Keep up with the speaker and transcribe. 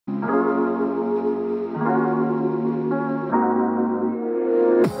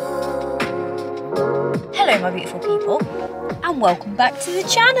Hello my beautiful people, and welcome back to the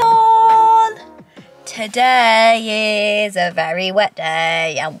channel. Today is a very wet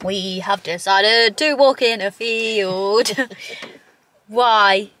day and we have decided to walk in a field.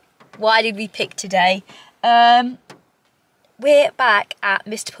 Why did we pick today? We're back at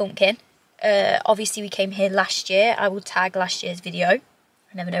Mr. Pumpkin. Obviously we came here last year. I will tag last year's video. I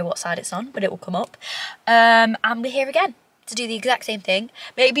never know what side it's on, but it will come up. And we're here again to do the exact same thing.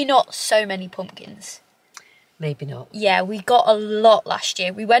 Maybe not so many pumpkins. Maybe not. Yeah, we got a lot last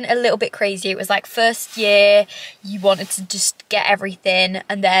year. We went a little bit crazy. It was like first year, you wanted to just get everything.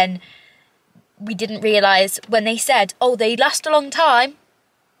 And then we didn't realise when they said, oh, they last a long time.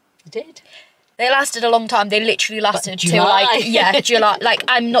 They did. They lasted a long time. They literally lasted till July. like, yeah, July. Like,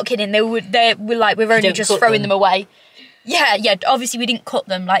 I'm not kidding. They were like, we're only just throwing them away. Yeah, obviously we didn't cut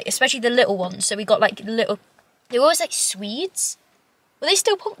them, like, especially the little ones. So we got like little, they were always like Swedes. Were they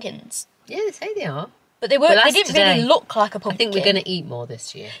still pumpkins? Yeah, they say they are. But they weren't. They didn't really look like a pumpkin. I think we're going to eat more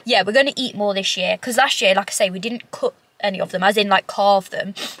this year. Yeah, we're going to eat more this year. Because last year, like I say, we didn't cut any of them, as in like carve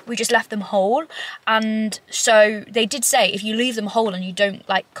them. We just left them whole. And so they did say if you leave them whole and you don't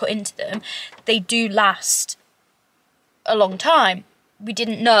like cut into them, they do last a long time. We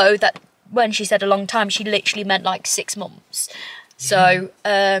didn't know that when she said a long time, she literally meant like 6 months. So,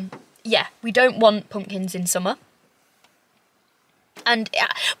 yeah, we don't want pumpkins in summer. And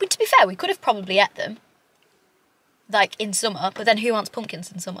but to be fair, we could have probably ate them. Like in summer, but then who wants pumpkins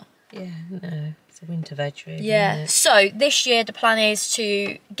in summer? Yeah, no, it's a winter veg really. Yeah, so this year the plan is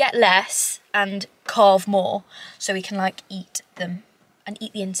to get less and carve more so we can like eat them and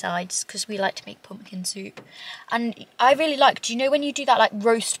eat the insides because we like to make pumpkin soup. And I really like, do you know when you do that like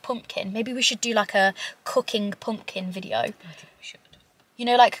roast pumpkin? Maybe we should do like a cooking pumpkin video. I think we should. You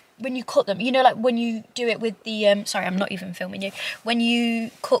know, like when you cut them, you know, like when you do it with the, sorry, I'm not even filming you. When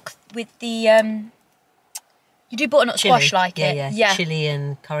you cook with the, you do butternut squash like it. Yeah. Chilli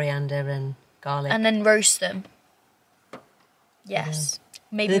and coriander and garlic. And then roast them. Yes. Yeah.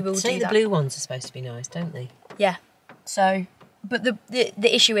 Maybe we'll do that. The blue ones are supposed to be nice, don't they? Yeah. So, but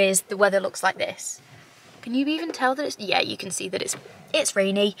the issue is the weather looks like this. Can you even tell that it's, yeah, you can see that it's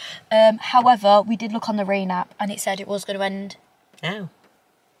rainy. However, we did look on the rain app and it said it was going to end. Now.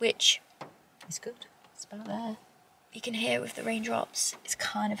 Which is good. It's about there. You can hear it with the raindrops. It's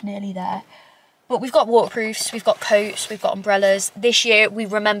kind of nearly there. But we've got waterproofs, we've got coats, we've got umbrellas. This year we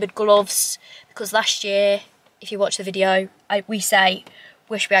remembered gloves because last year, if you watch the video, we say,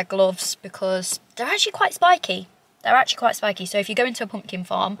 wish we had gloves because they're actually quite spiky. They're actually quite spiky. So if you go into a pumpkin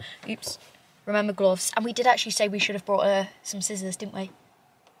farm, oops, remember gloves. And we did actually say we should have brought some scissors, didn't we?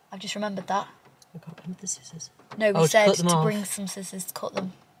 I've just remembered that. I can't remember the scissors. No, we said to bring some scissors to cut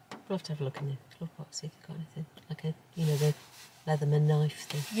them. We'll have to have a look in the glove box, see if they've got anything. Like a, you know, the Leatherman knife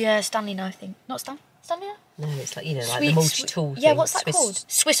thing. Yeah, Stanley knife thing. Not Stanley knife? No, it's like, you know, like the multi-tool thing. Yeah, what's that called?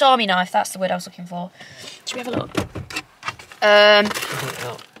 Swiss Army knife, that's the word I was looking for. Should we have a look? I think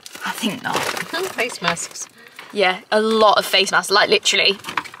not. I think not. Face masks. Yeah, a lot of face masks, like literally.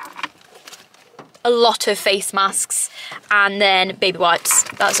 A lot of face masks and then baby wipes.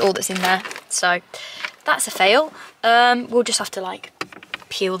 That's all that's in there. So that's a fail. We'll just have to like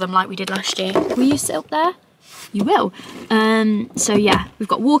peel them like we did last year. Will you sit up there? You will. So yeah, we've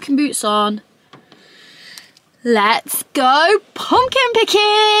got walking boots on. Let's go pumpkin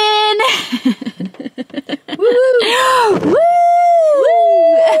picking! Woo! Woo!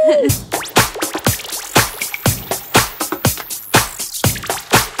 Woo!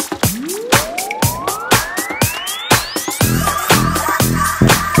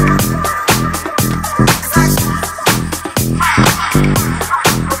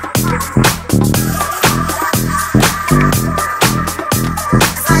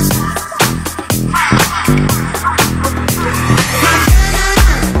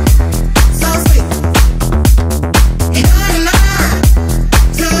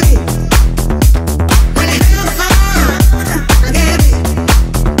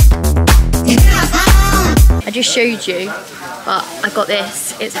 Showed you, but I got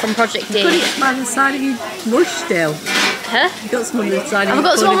this. It's from Project D. You've got it by the side of your mush still. Huh? You've got some on the side of your I've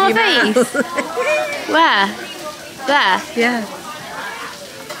got some on my face. Where? There? Yeah.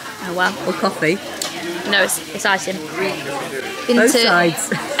 Oh well. Or coffee. No, it's icing. Both sides.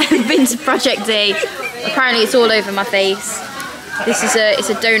 Been to Project D. Apparently it's all over my face. This is it's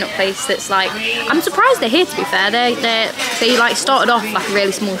a donut place that's like, I'm surprised they're here to be fair. They like started off like a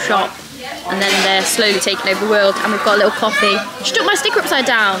really small shop. And then they're slowly taking over the world. And we've got a little coffee. She took my sticker upside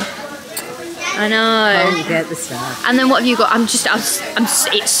down. I know. Oh, you get the stuff. And then what have you got?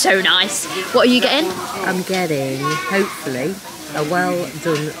 It's so nice. What are you getting? I'm getting, hopefully, a well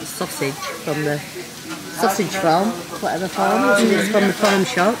done sausage from the sausage farm, whatever farm, it's from the farm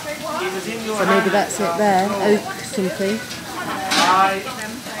shop. So maybe that's it there, oak something.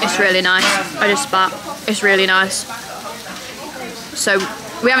 It's really nice. I just spat. It's really nice. So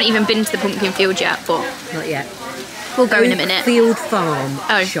we haven't even been to the pumpkin field yet, but Not yet. we'll go in a minute. Field Farm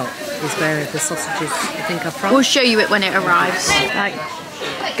Oh. shop is where the sausages, I think, are from. We'll show you it when it arrives. Like,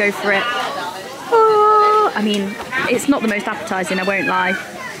 go for it. Oh, I mean, it's not the most appetising, I won't lie.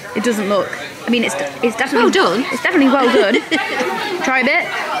 It doesn't look. I mean, it's definitely Well done. It's definitely well done. Try a bit.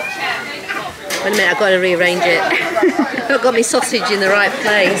 Wait a minute, I've got to rearrange it. I've not got my sausage in the right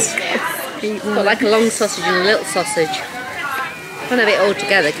place. Got like a long sausage and a little sausage. Can't have it all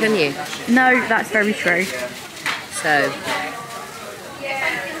together, can you? No, that's very true. So,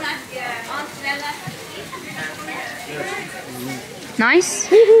 Nice.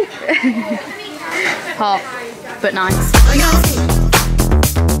 Hot, but nice.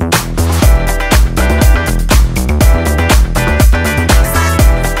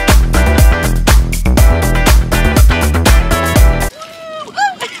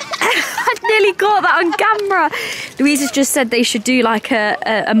 Nearly caught that on camera. Louise has just said they should do like a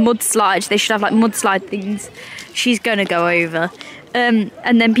mudslide. They should have like mudslide things. She's gonna go over, and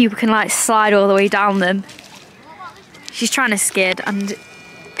then people can like slide all the way down them. She's trying to skid and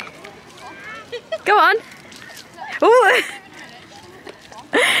go on. Ooh.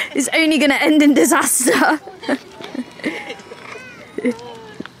 It's only gonna end in disaster.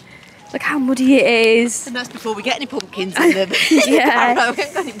 Look how muddy it is. and that's before we get any pumpkins in them. Yeah. We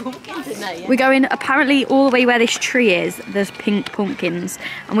haven't got any pumpkins in there yet. We're going apparently all the way where this tree is. There's pink pumpkins,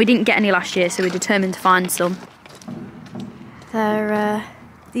 and we didn't get any last year, so we're determined to find some.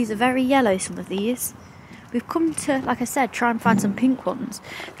 These are very yellow, some of these. We've come to, like I said, try and find some pink ones.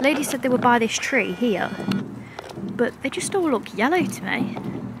 The lady said they were by this tree here, but they just all look yellow to me.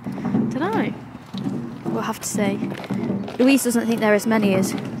 Dunno. We'll have to see. Louise doesn't think there are as many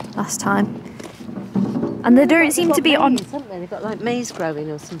as last time. And they don't seem to be on... Haven't they? They've got like maize growing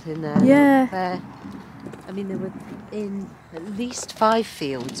or something there. Yeah. Where, I mean, they were in at least 5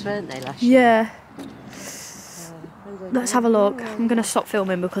 fields, weren't they, last year? Yeah. Let's have a look. I'm going to stop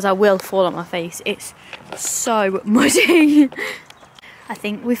filming because I will fall on my face. It's so muddy. I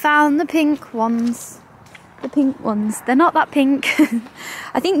think we found the pink ones. The pink ones. They're not that pink.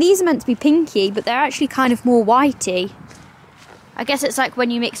 I think these are meant to be pinky, but they're actually kind of more whitey. I guess it's like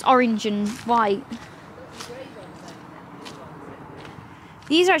when you mix orange and white.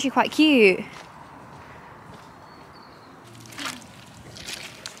 These are actually quite cute.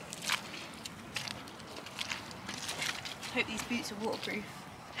 Hope these boots are waterproof.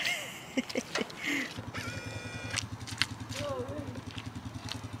 Oh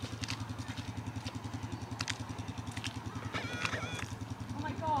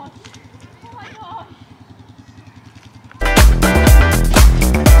my gosh. Oh my gosh.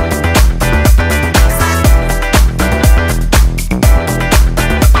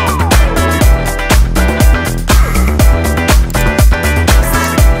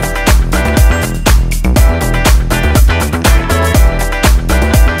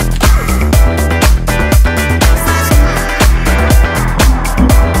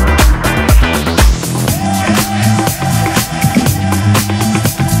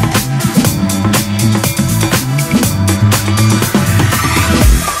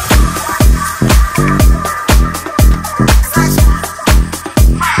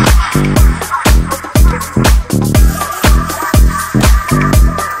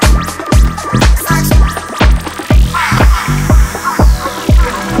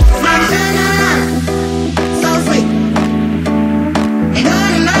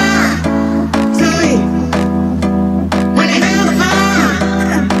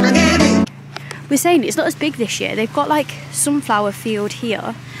 We're saying it's not as big this year. They've got like sunflower field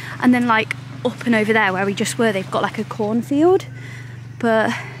here, and then like up and over there where we just were, they've got like a cornfield,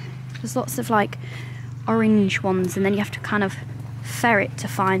 but there's lots of like orange ones, and then you have to kind of ferret to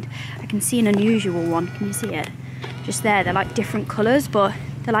find. I can see an unusual one. Can you see it? Just there. They're like different colours, but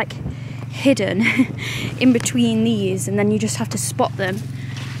they're like hidden in between these, and then you just have to spot them.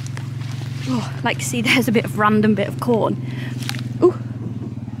 Oh, like see, there's a bit of random bit of corn. Ooh.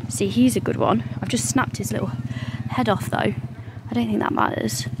 See, he's a good one. I've just snapped his little head off though. I don't think that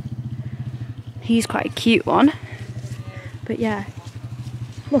matters. He's quite a cute one. But yeah.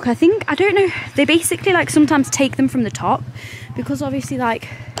 Look, I don't know. They basically like sometimes take them from the top because obviously like,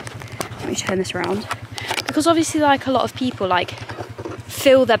 let me turn this around. Because obviously like a lot of people like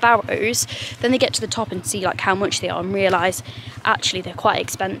fill their barrows, then they get to the top and see like how much they are and realise actually they're quite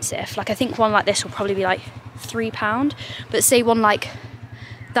expensive. Like I think one like this will probably be like £3, but say one like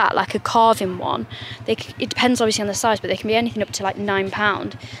that, like a carving one, it depends obviously on the size, but they can be anything up to like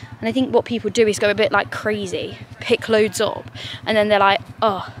 £9. And I think what people do is go a bit like crazy, pick loads up, and then they're like,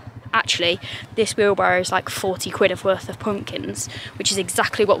 oh, actually this wheelbarrow is like 40 quid worth of pumpkins, which is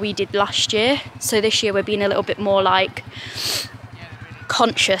exactly what we did last year. So this year we're being a little bit more like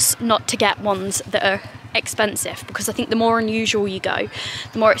conscious not to get ones that are expensive, because I think the more unusual you go,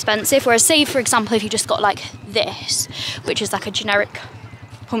 the more expensive. Whereas say for example if you just got like this, which is like a generic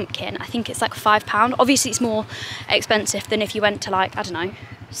pumpkin, I think it's like £5. Obviously it's more expensive than if you went to like, I don't know,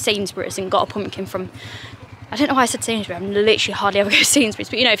 Sainsbury's and got a pumpkin from, I don't know why I said Sainsbury's, I'm literally hardly ever go to Sainsbury's,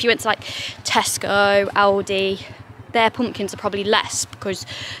 but you know, if you went to like Tesco, Aldi, their pumpkins are probably less because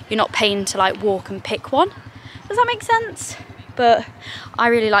you're not paying to like walk and pick one. Does that make sense? But I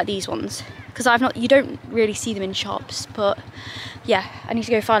really like these ones because you don't really see them in shops. But yeah, I need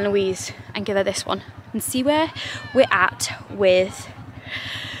to go find Louise and give her this one and see where we're at with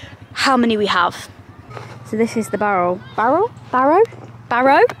how many we have. So this is the barrow.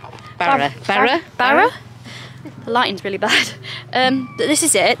 The lighting's really bad. This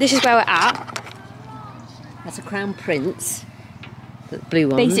is it. This is where we're at. That's a Crown Prince. The blue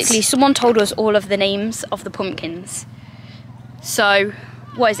ones. Basically, someone told us all of the names of the pumpkins. So,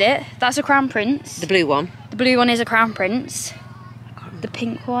 what is it? That's a Crown Prince. The blue one. The blue one is a Crown Prince. The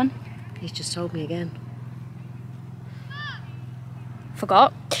pink one. He's just told me again.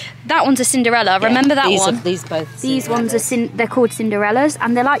 Forgot. That one's a Cinderella. Yeah, remember that one? These ones are they're called Cinderellas,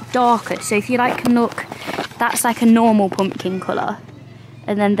 and they're like darker. So if you like can look, that's like a normal pumpkin colour,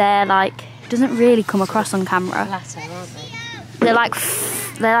 and then they're like, doesn't really come across on camera. Flatter, aren't they?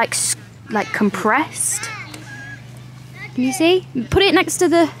 They're like compressed. Can you see? Put it next to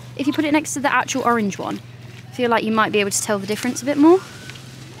the. If you put it next to the actual orange one, I feel like you might be able to tell the difference a bit more.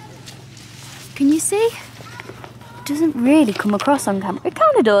 Can you see? Doesn't really come across on camera. It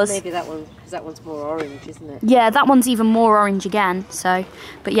kind of does. Maybe that one, because that one's more orange, isn't it? Yeah, that one's even more orange again. So,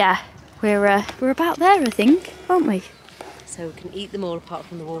 but yeah, we're about there, I think, aren't we? So we can eat them all apart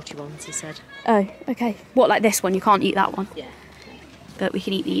from the watery ones, he said. Oh, okay. What, like this one? You can't eat that one. Yeah. But we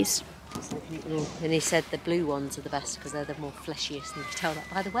can eat these. So we can eat them all. And he said the blue ones are the best because they're the more fleshiest, and you can tell that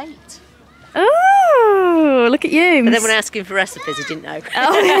by the weight. Oh, look at you. But then when I asked him for recipes, he didn't know.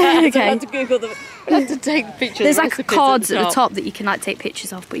 Oh, okay. So I had to Google them. I had to take pictures. There's like cards at the top that you can like take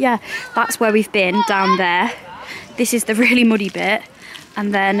pictures of. But yeah, that's where we've been, down there. This is the really muddy bit.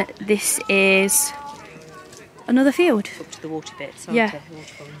 And then this is another field. Up to the water bits, yeah.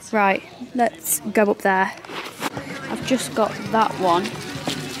 Right, let's go up there. I've just got that one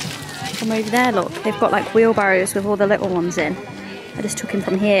from over there, look. They've got like wheelbarrows with all the little ones in. I just took him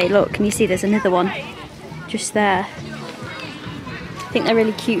from here. Look, can you see there's another one just there? I think they're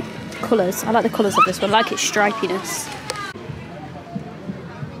really cute colours. I like the colours of this one. I like its stripiness.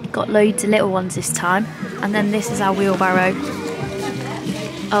 Got loads of little ones this time. And then this is our wheelbarrow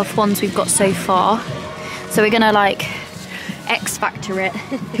of ones we've got so far. So we're gonna like X Factor it.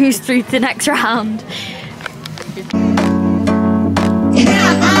 Who's through to the next round?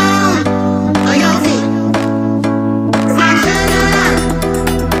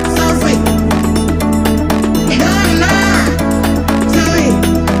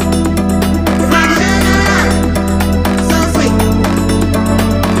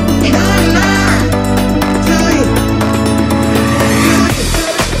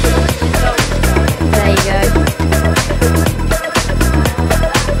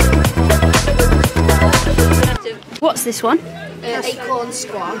 What's this one? Acorn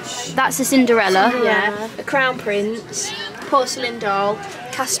squash. That's a Cinderella. Yeah. A Crown Prince, porcelain doll,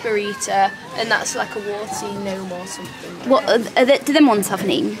 Casperita, and that's like a warty gnome or something. What do them ones have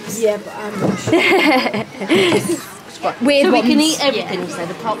names? Yeah, but I'm not sure. Weird so ones. We can eat everything, yeah.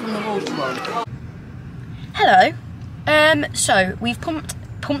 Apart from the water one. Hello. So we've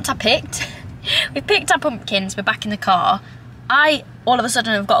we've picked our pumpkins. We're back in the car. I all of a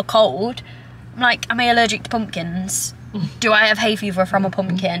sudden have got a cold. I'm like, am I allergic to pumpkins? Do I have hay fever from a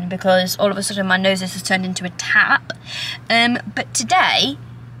pumpkin? Because all of a sudden my nose has turned into a tap. But today,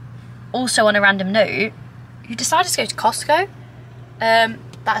 also on a random note, we decided to go to Costco.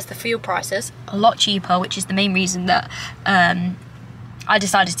 That's the fuel prices, a lot cheaper, which is the main reason that I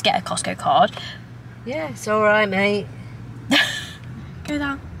decided to get a Costco card. Yeah, it's alright, mate. Go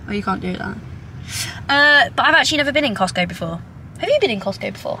down. Oh, you can't do that. But I've actually never been in Costco before. Have you been in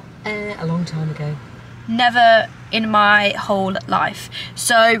Costco before? A long time ago. Never in my whole life.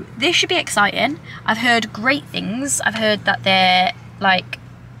 So this should be exciting. I've heard great things. I've heard that they're like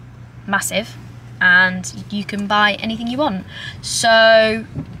massive and you can buy anything you want. So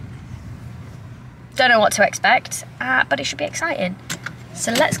don't know what to expect, but it should be exciting.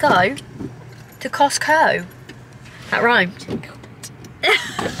 So let's go to Costco. That rhymed.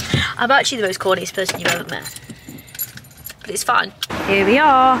 I'm actually the most corniest person you've ever met. But it's fine. Here we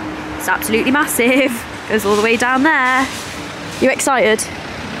are. It's absolutely massive. Goes all the way down there. You excited?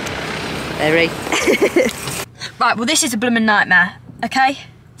 Very. Right, well this is a blooming nightmare, okay?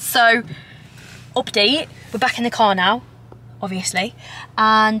 So, update, we're back in the car now, obviously.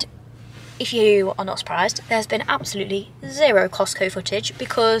 And if you are not surprised, there's been absolutely zero Costco footage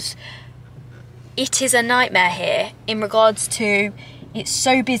because it is a nightmare here in regards to it's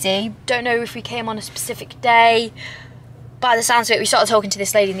so busy. Don't know if we came on a specific day. By the sounds of it, we started talking to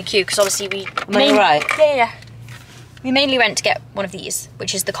this lady in the queue because obviously we... Am I right? Yeah. We mainly went to get one of these,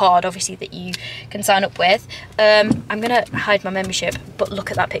 which is the card, obviously, that you can sign up with. I'm going to hide my membership, but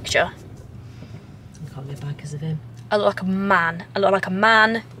look at that picture. I can't get back because of him. I look like a man. I look like a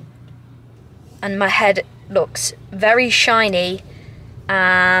man. And my head looks very shiny.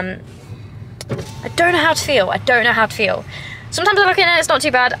 I don't know how to feel. I don't know how to feel. Sometimes I look at it, it's not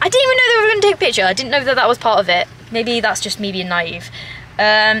too bad. I didn't even know they were going to take a picture. I didn't know that that was part of it. Maybe that's just me being naive.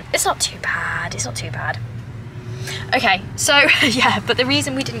 It's not too bad. It's not too bad. Okay, so yeah, but the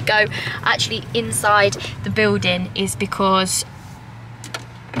reason we didn't go actually inside the building is because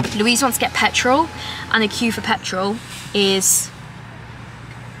Louise wants to get petrol, and the queue for petrol is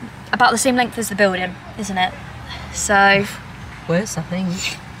about the same length as the building, isn't it? So... Worse, I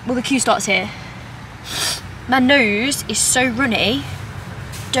think. Well, the queue starts here. My nose is so runny,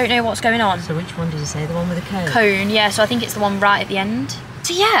 don't know what's going on. So which one did you say? The one with the cone? Cone, yeah, so I think it's the one right at the end.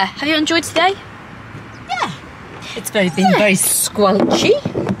 So yeah, have you enjoyed today? Yeah. It's been very squelchy.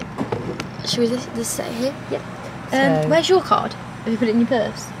 Should we just set it here? Yep. So- Where's your card? Have you put it in your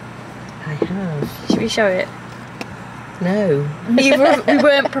purse? I have. Should we show it? No. We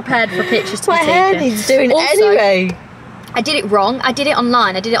weren't prepared for pictures to My be hair taken. needs doing Also, anyway. I did it wrong. I did it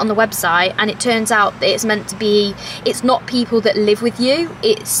online. I did it on the website, and it turns out that it's meant to be. It's not people that live with you.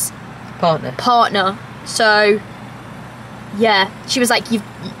 It's partner. So, yeah, she was like,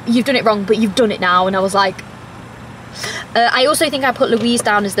 "You've done it wrong, but you've done it now," and I was like, I also think I put Louise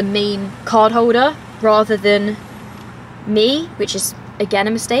down as the main card holder rather than me, which is again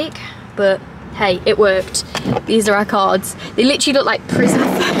a mistake. But hey, it worked. These are our cards. They literally look like prison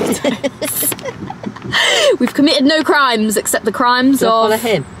photos. We've committed no crimes except the crimes of... Follow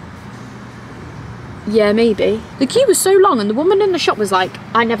him? Yeah, maybe. The queue was so long and the woman in the shop was like,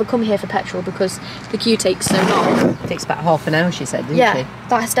 I never come here for petrol because the queue takes so long. It takes about half an hour, she said, didn't Yeah, she?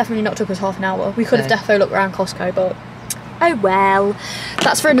 that has definitely not took us half an hour. We could have No. defo looked around Costco, but oh well.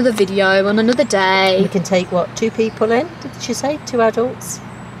 That's for another video on another day. We can take, what, 2 people in? Did she say? 2 adults?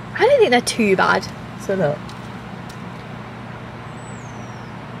 I don't think they're too bad. So look.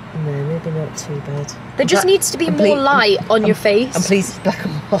 No, maybe not too bad. There just needs to be more light on your face. I'm pleased it's black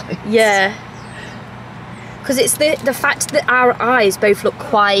and white. Yeah. Because it's the fact that our eyes both look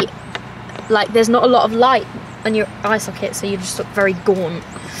quite... Like, there's not a lot of light on your eye socket, so you just look very gaunt.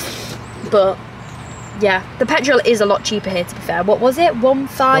 But, yeah. The petrol is a lot cheaper here, to be fair. What was it?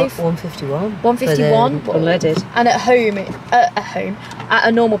 151. 151? Unleaded. And at home, at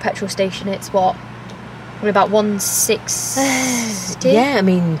a normal petrol station, it's what? About 160? Yeah, I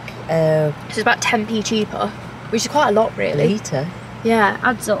mean... So it's about 10p cheaper, which is quite a lot, really. litre. Yeah,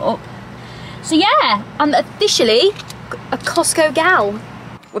 adds up. So yeah, I'm officially a Costco gal.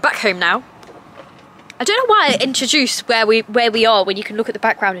 We're back home now. I don't know why I introduced where we are when you can look at the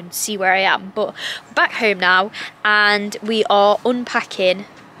background and see where I am, but we're back home now and we are unpacking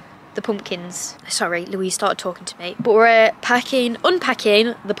the pumpkins. Sorry, Louise started talking to me. But we're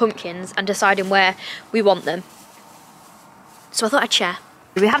unpacking the pumpkins and deciding where we want them. So I thought I'd share.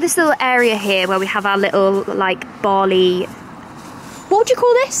 We have this little area here where we have our little, like, barley... What would you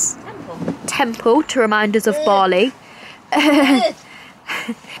call this? Temple, to remind us of barley.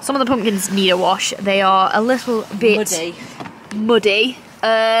 Some of the pumpkins need a wash. They are a little bit... Muddy.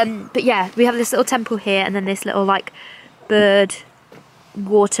 But yeah, we have this little temple here and then this little, like, bird...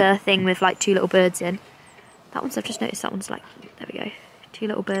 water thing with like 2 little birds in. That one's, I've just noticed that one's like, there we go, 2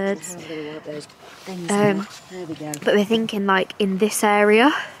 little birds. There we go. But we're thinking like in this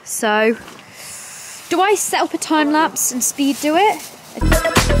area. So do I set up a time lapse and speed do it?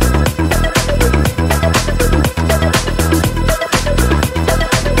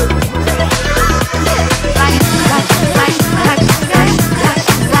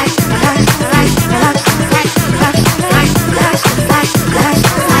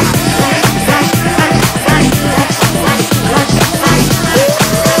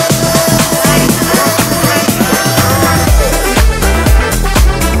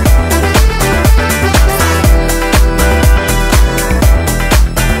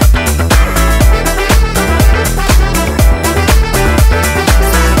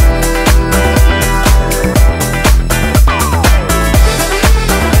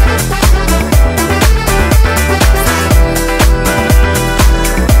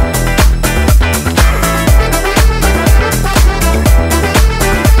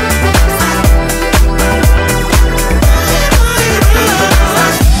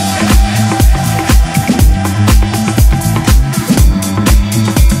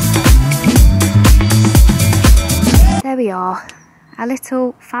 Our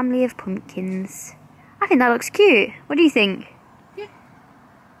little family of pumpkins. I think that looks cute. What do you think? Yeah.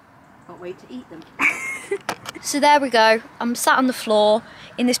 Can't wait to eat them. So there we go. I'm sat on the floor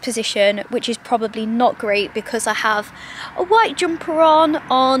in this position, which is probably not great because I have a white jumper on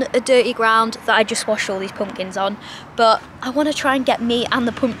a dirty ground that I just washed all these pumpkins on. But I want to try and get me and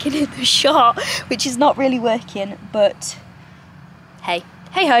the pumpkin in the shot, which is not really working. But hey,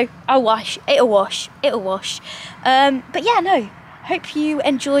 hey ho, I'll wash. It'll wash. It'll wash. But yeah, no. Hope you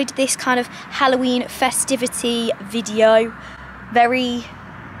enjoyed this kind of Halloween festivity video. Very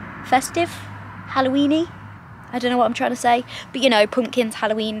festive, Halloweeny. I don't know what I'm trying to say, but you know, pumpkins,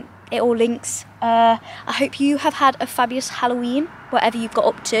 Halloween, it all links. I hope you have had a fabulous Halloween, whatever you've got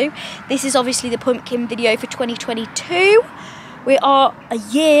up to. This is obviously the pumpkin video for 2022. We are a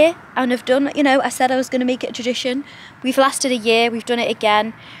year and have done, you know, I said I was going to make it a tradition. We've lasted a year, we've done it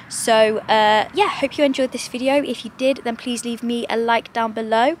again. So yeah, hope you enjoyed this video. If you did, then please leave me a like down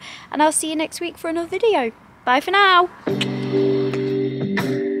below, and I'll see you next week for another video. Bye for now.